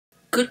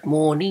Good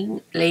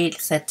morning, late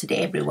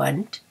Saturday,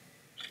 everyone.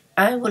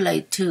 I would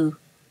like to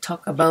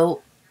talk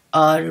about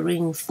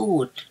ordering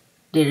food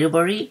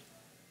delivery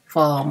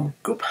from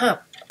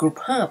Grubhub.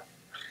 Grubhub.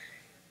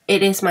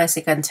 It is my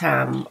second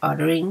time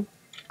ordering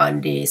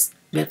on this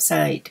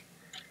website.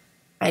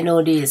 I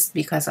know this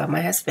because of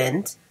my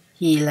husband.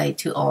 He like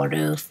to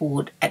order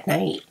food at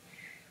night.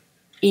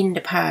 In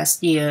the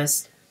past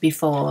years,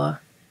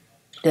 before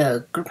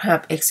the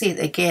Grubhub exit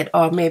again,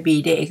 or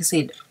maybe they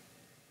exit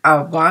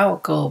a while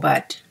ago,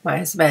 but my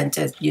husband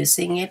just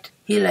using it.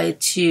 He like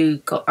to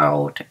go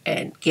out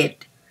and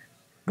get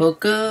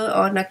burger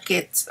or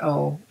nuggets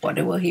or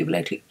whatever he would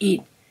like to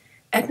eat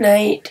at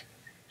night,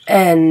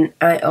 and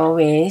I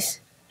always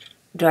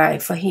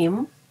drive for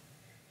him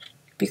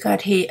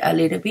because he a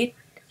little bit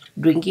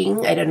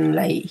drinking. I don't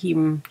like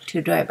him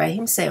to drive by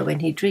himself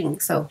when he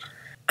drinks, so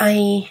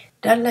I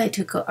don't like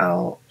to go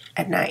out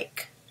at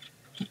night.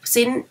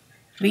 Since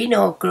we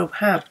know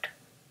Grubhub,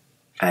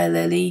 I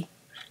really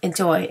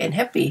enjoy and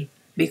happy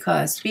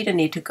because we don't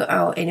need to go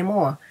out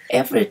anymore.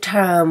 Every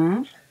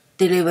time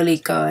delivery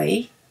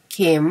guy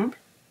came,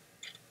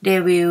 they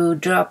will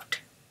drop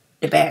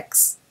the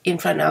bags in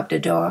front of the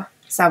door.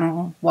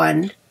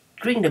 Someone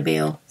ring the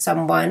bell,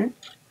 someone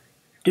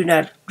do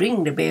not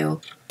ring the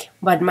bell.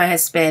 But my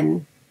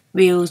husband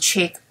will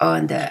check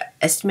on the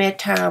estimate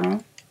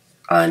time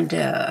on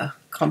the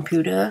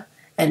computer,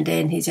 and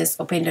then he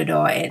just open the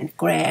door and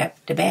grab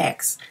the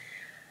bags.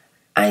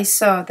 I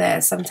saw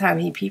that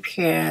sometimes he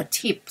prepare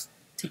tips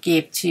to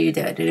give to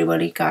the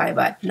delivery guy,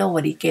 but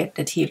nobody get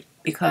the tip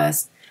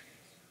because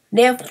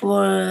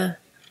never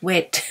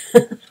wait.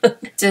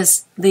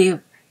 Just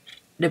leave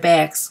the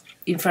bags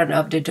in front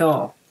of the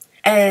door.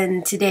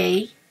 And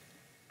today,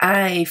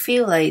 I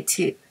feel like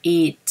to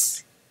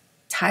eat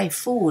Thai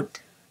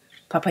food.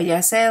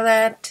 Papaya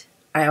salad.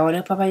 I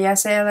order papaya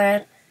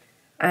salad.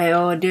 I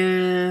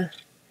order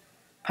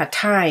pad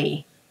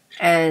Thai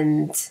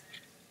and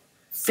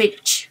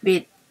fish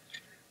with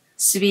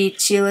sweet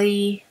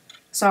chili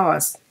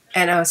sauce,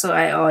 and also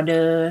I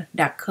order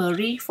duck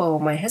curry for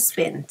my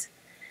husband.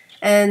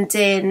 And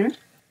then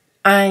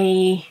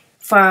I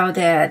found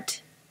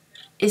that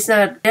it's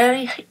not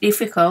very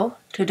difficult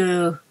to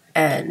do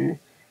and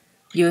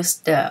use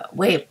the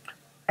web.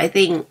 I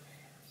think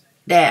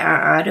there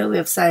are other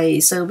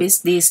websites service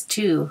this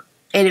too.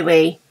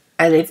 Anyway,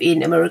 I live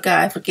in America.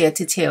 I forget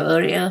to tell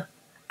earlier.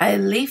 I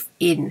live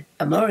in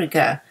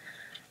America.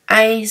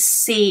 I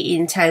see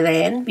in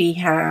Thailand we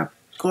have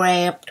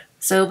Grab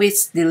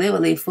service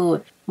delivery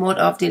food. Mode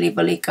of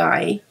delivery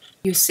guy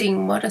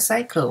using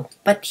motorcycle.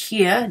 But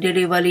here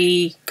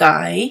delivery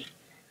guy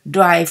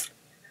drive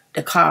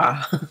the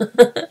car.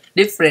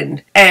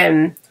 Different.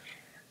 And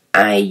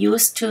I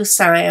used to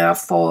sign up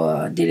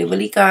for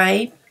delivery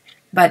guy,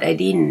 but I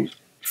didn't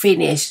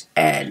finish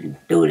and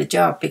do the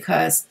job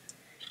because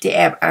the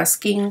app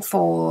asking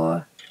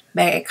for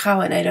bank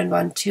account, and I don't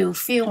want to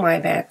fill my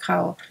bank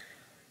account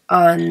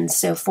on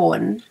cell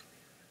phone.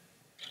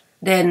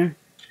 Then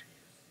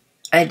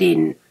I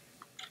didn't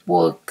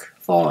work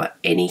for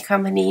any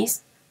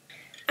companies.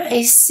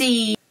 I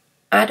see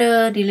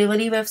other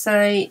delivery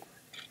website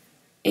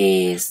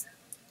is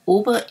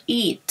Uber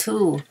Eats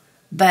too,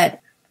 but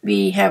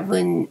we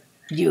haven't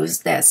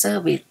used that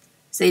service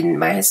since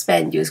my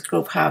husband use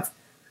Grubhub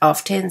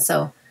often,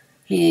 so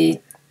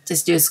he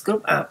just use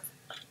Grubhub,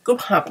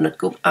 not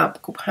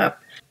Grubhub.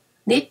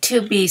 Need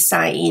to be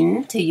signed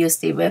in to use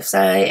the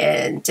website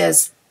and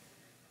just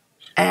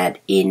add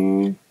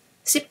in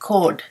zip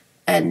code,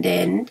 and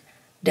then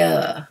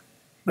the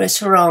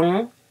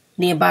restaurant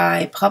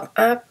nearby pop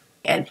up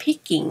and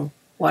picking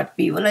what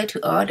we would like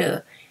to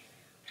order.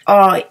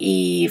 Or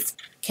if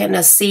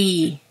cannot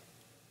see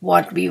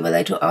what we would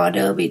like to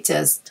order, we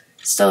just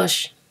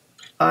search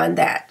on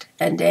that,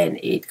 and then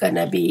it's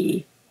gonna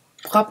be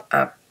pop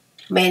up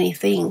many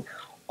things.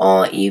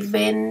 Or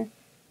even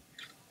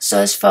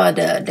search for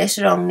the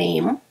restaurant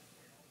name,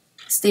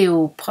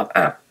 still pop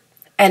up.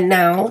 And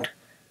now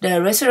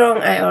the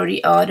restaurant I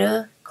already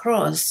ordered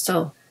closed,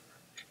 so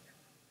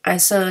I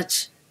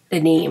search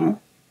the name,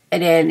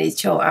 and then it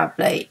show up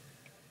like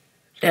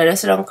the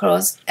restaurant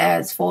closed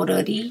at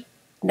 4:30.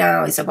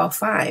 Now it's about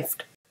 5.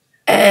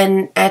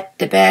 And at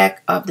the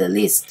back of the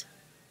list,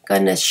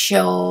 gonna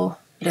show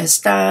the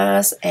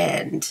stars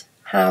and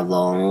how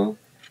long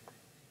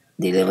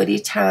delivery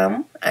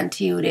time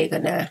until they're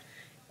gonna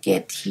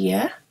get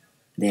here.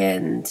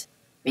 Then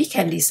we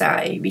can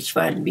decide which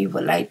one we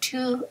would like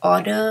to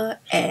order,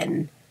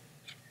 and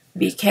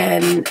we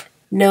can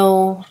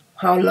know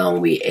how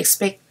long we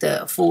expect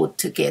the food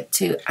to get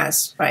to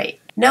us, right?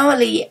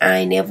 Normally,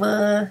 I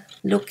never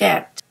look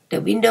at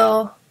the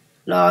window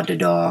or the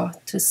door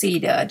to see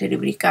the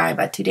delivery guy,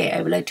 but today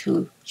I would like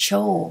to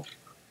show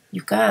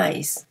you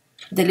guys.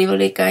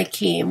 Delivery guy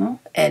came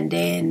and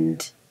then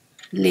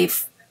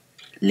leave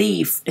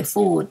the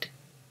food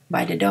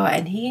by the door,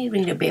 and he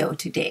ring the bell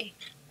today.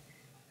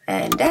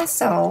 And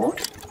that's all.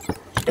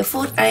 The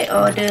food I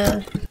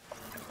ordered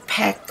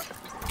packed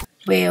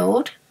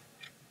well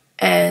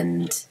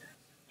and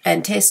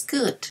tastes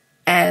good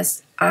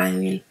as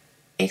I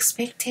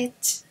expected.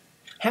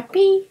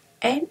 Happy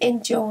and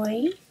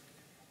enjoy.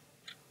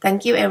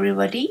 Thank you,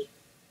 everybody.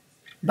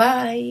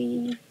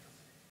 Bye.